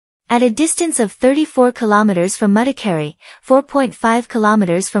At a distance of 34 kilometers from Madikeri, 4.5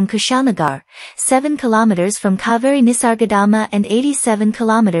 kilometers from Kushalnagar, 7 kilometers from Cauvery Nisargadhama and 87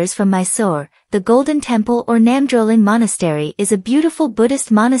 kilometers from Mysore, the Golden Temple or Namdroling Monastery is a beautiful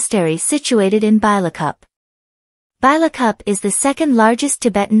Buddhist monastery situated in Bylakuppe. Bylakuppe is the second largest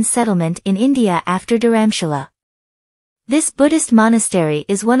Tibetan settlement in India after Dharamshala. This Buddhist monastery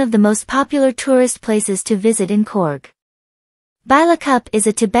is one of the most popular tourist places to visit in Coorg. Bylakuppe is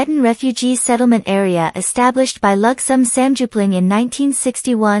a Tibetan refugee settlement area established by Lugsum Samdupling in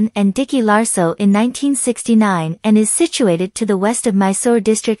 1961 and Dickyi Larson in 1969 and is situated to the west of Mysore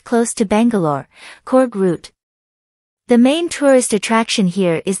District close to Bangalore, Coorg route. The main tourist attraction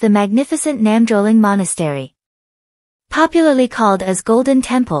here is the magnificent Namdroling Monastery. Popularly called as Golden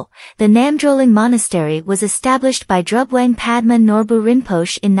Temple, the Namdroling Monastery was established by Drubwang Padma Norbu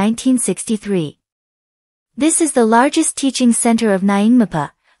Rinpoche in 1963. This is the largest teaching center of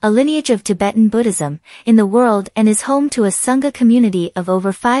Nyingmapa, a lineage of Tibetan Buddhism, in the world and is home to a Sangha community of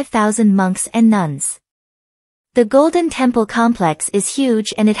over 5,000 monks and nuns. The Golden Temple complex is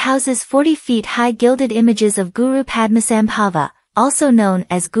huge and it houses 40 feet high gilded images of Guru Padmasambhava, also known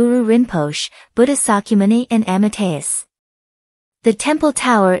as Guru Rinpoche, Buddha Sakyamuni and Amitayus. The temple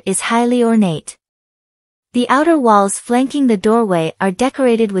tower is highly ornate. The outer walls flanking the doorway are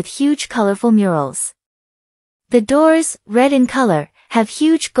decorated with huge colorful murals. The doors, red in color, have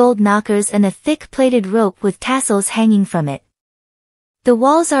huge gold knockers and a thick plated rope with tassels hanging from it. The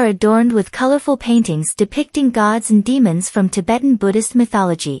walls are adorned with colorful paintings depicting gods and demons from Tibetan Buddhist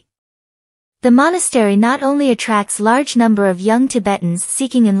mythology. The monastery not only attracts large number of young Tibetans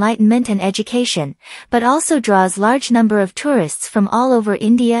seeking enlightenment and education, but also draws large number of tourists from all over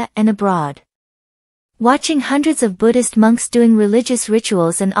India and abroad. Watching hundreds of Buddhist monks doing religious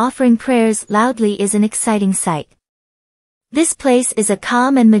rituals and offering prayers loudly is an exciting sight. This place is a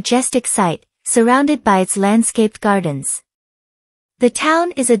calm and majestic sight, surrounded by its landscaped gardens. The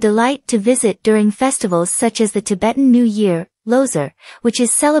town is a delight to visit during festivals such as the Tibetan New Year, Losar, which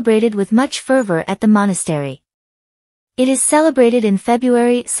is celebrated with much fervor at the monastery. It is celebrated in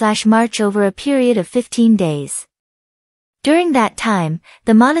February/March over a period of 15 days. During that time,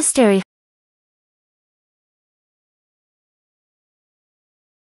 the monastery